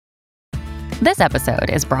This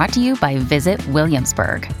episode is brought to you by Visit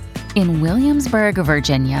Williamsburg. In Williamsburg,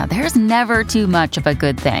 Virginia, there's never too much of a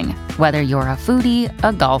good thing. Whether you're a foodie,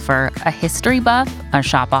 a golfer, a history buff, a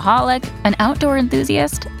shopaholic, an outdoor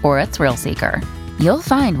enthusiast, or a thrill seeker, you'll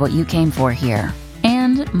find what you came for here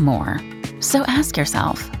and more. So ask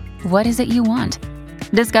yourself, what is it you want?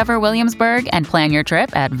 Discover Williamsburg and plan your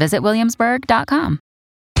trip at visitwilliamsburg.com.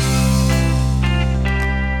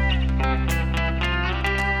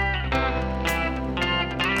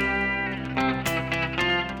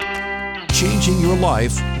 Changing your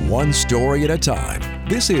life one story at a time.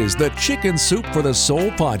 This is the Chicken Soup for the Soul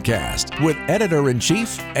podcast with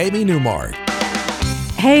Editor-in-Chief Amy Newmark.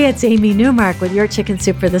 Hey, it's Amy Newmark with your Chicken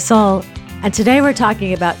Soup for the Soul. And today we're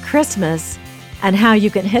talking about Christmas and how you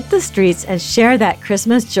can hit the streets and share that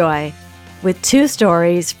Christmas joy with two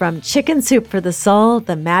stories from Chicken Soup for the Soul,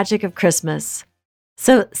 The Magic of Christmas.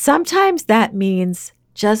 So sometimes that means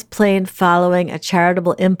just plain following a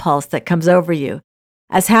charitable impulse that comes over you,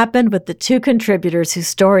 as happened with the two contributors whose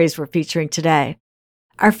stories we're featuring today.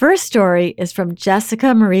 Our first story is from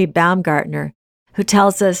Jessica Marie Baumgartner, who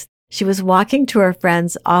tells us she was walking to her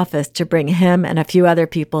friend's office to bring him and a few other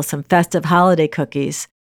people some festive holiday cookies.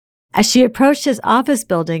 As she approached his office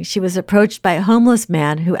building, she was approached by a homeless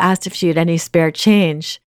man who asked if she had any spare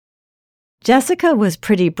change. Jessica was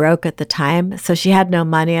pretty broke at the time, so she had no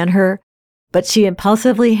money on her, but she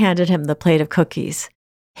impulsively handed him the plate of cookies.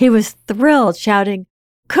 He was thrilled, shouting,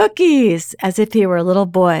 "Cookies!" as if he were a little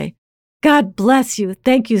boy. "God bless you.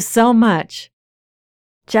 Thank you so much."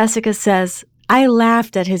 Jessica says, "I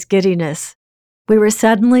laughed at his giddiness. We were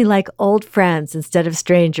suddenly like old friends instead of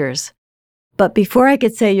strangers. But before I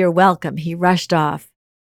could say you're welcome, he rushed off.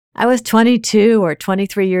 I was 22 or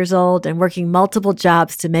 23 years old and working multiple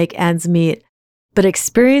jobs to make ends meet. But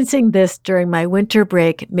experiencing this during my winter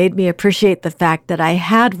break made me appreciate the fact that I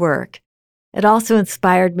had work. It also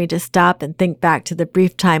inspired me to stop and think back to the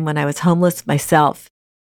brief time when I was homeless myself."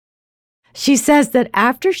 She says that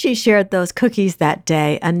after she shared those cookies that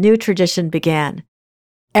day, a new tradition began.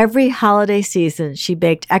 Every holiday season, she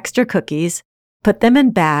baked extra cookies, put them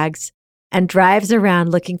in bags, and drives around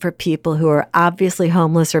looking for people who are obviously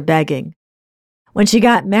homeless or begging. When she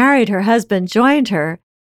got married, her husband joined her,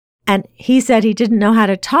 and he said he didn't know how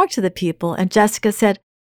to talk to the people, and Jessica said,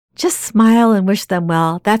 "Just smile and wish them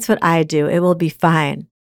well. That's what I do. It will be fine."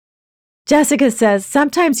 Jessica says,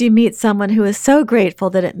 sometimes you meet someone who is so grateful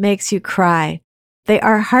that it makes you cry. They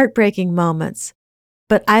are heartbreaking moments.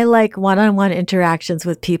 But I like one-on-one interactions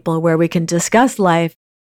with people where we can discuss life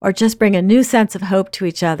or just bring a new sense of hope to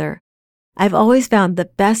each other. I've always found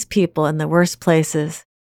the best people in the worst places.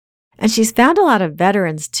 And she's found a lot of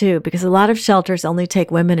veterans too, because a lot of shelters only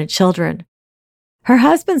take women and children. Her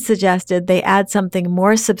husband suggested they add something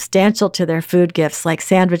more substantial to their food gifts, like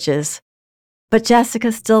sandwiches. But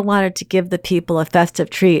Jessica still wanted to give the people a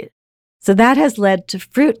festive treat. So that has led to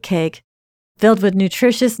fruit cake filled with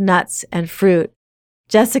nutritious nuts and fruit.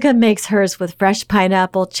 Jessica makes hers with fresh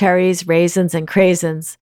pineapple, cherries, raisins, and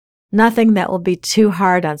craisins. Nothing that will be too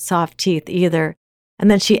hard on soft teeth either.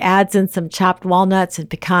 And then she adds in some chopped walnuts and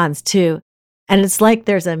pecans too. And it's like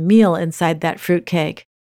there's a meal inside that fruit cake.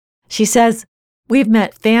 She says, "We've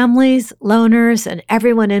met families, loners, and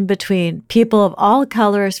everyone in between, people of all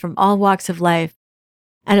colors from all walks of life.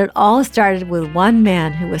 And it all started with one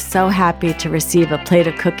man who was so happy to receive a plate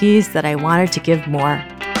of cookies that I wanted to give more."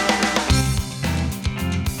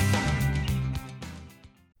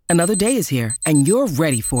 Another day is here, and you're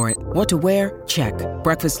ready for it. What to wear? Check.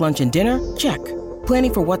 Breakfast, lunch, and dinner? Check.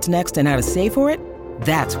 Planning for what's next and how to save for it?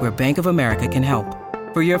 That's where Bank of America can help.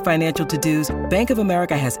 For your financial to-dos, Bank of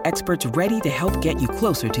America has experts ready to help get you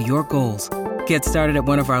closer to your goals. Get started at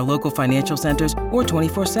one of our local financial centers or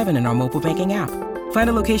 24/7 in our mobile banking app. Find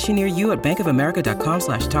a location near you at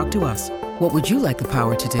bankofamerica.com/talktous. What would you like the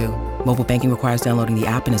power to do? Mobile banking requires downloading the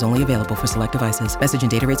app and is only available for select devices. Message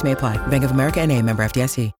and data rates may apply. Bank of America N.A., member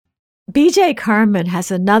FDIC. BJ Carmen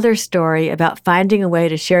has another story about finding a way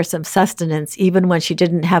to share some sustenance even when she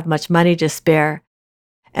didn't have much money to spare.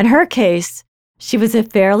 In her case, she was a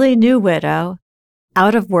fairly new widow,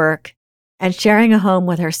 out of work, and sharing a home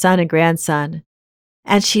with her son and grandson,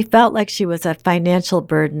 and she felt like she was a financial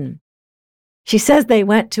burden. She says they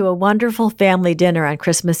went to a wonderful family dinner on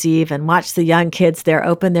Christmas Eve and watched the young kids there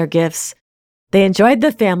open their gifts. They enjoyed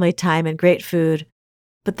the family time and great food,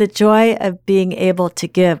 but the joy of being able to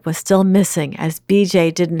give was still missing as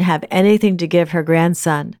BJ didn't have anything to give her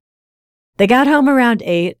grandson. They got home around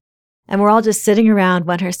 8 and were all just sitting around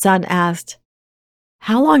when her son asked,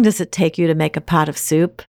 "How long does it take you to make a pot of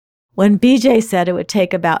soup?" When BJ said it would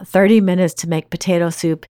take about 30 minutes to make potato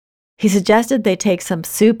soup, He suggested they take some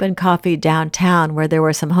soup and coffee downtown where there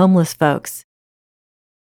were some homeless folks.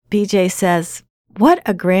 BJ says, "What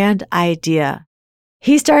a grand idea."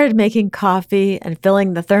 He started making coffee and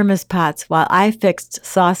filling the thermos pots while I fixed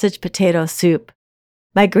sausage potato soup.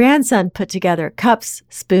 My grandson put together cups,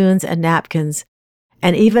 spoons, and napkins,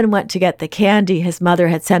 and even went to get the candy his mother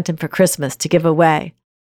had sent him for Christmas to give away.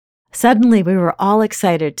 Suddenly, we were all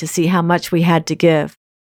excited to see how much we had to give.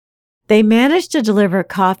 They managed to deliver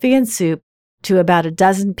coffee and soup to about a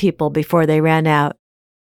dozen people before they ran out,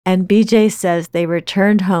 and BJ says they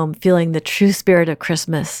returned home feeling the true spirit of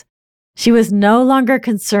Christmas. She was no longer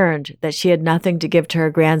concerned that she had nothing to give to her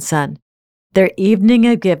grandson. Their evening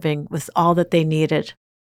of giving was all that they needed.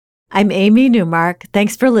 I'm Amy Newmark.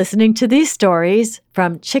 Thanks for listening to these stories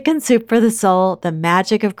from Chicken Soup for the Soul, The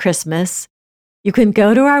Magic of Christmas. You can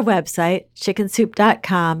go to our website,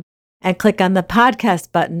 chickensoup.com, and click on the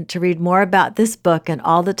podcast button to read more about this book and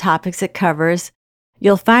all the topics it covers.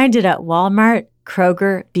 You'll find it at Walmart,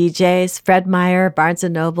 Kroger, BJ's, Fred Meyer, Barnes &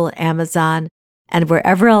 Noble, Amazon, and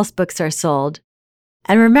wherever else books are sold.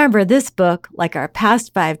 And remember, this book, like our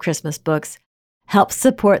past 5 Christmas books, helps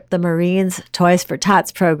support the Marines Toys for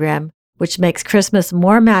Tots program, which makes Christmas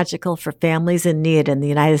more magical for families in need in the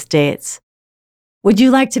United States. Would you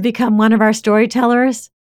like to become one of our storytellers?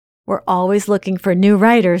 We're always looking for new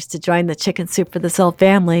writers to join the Chicken Soup for the Soul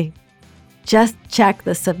family. Just check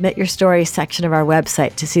the Submit Your Story section of our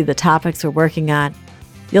website to see the topics we're working on.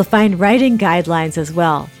 You'll find writing guidelines as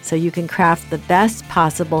well, so you can craft the best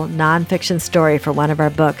possible nonfiction story for one of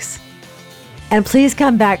our books. And please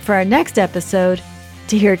come back for our next episode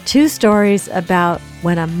to hear 2 stories about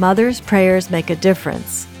when a mother's prayers make a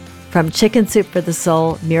difference, from Chicken Soup for the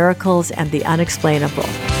Soul, Miracles and the Unexplainable.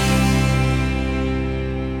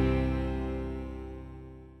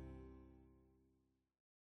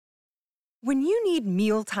 When you need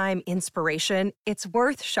mealtime inspiration, it's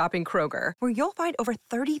worth shopping Kroger, where you'll find over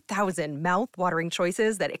 30,000 mouth-watering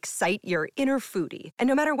choices that excite your inner foodie. And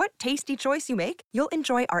no matter what tasty choice you make, you'll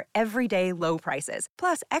enjoy our everyday low prices,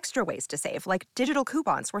 plus extra ways to save, like digital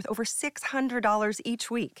coupons worth over $600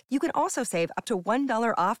 each week. You can also save up to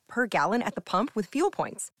 $1 off per gallon at the pump with fuel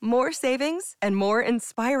points. More savings and more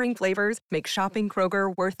inspiring flavors make shopping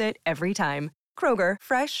Kroger worth it every time. Kroger,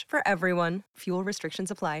 fresh for everyone. Fuel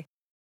restrictions apply.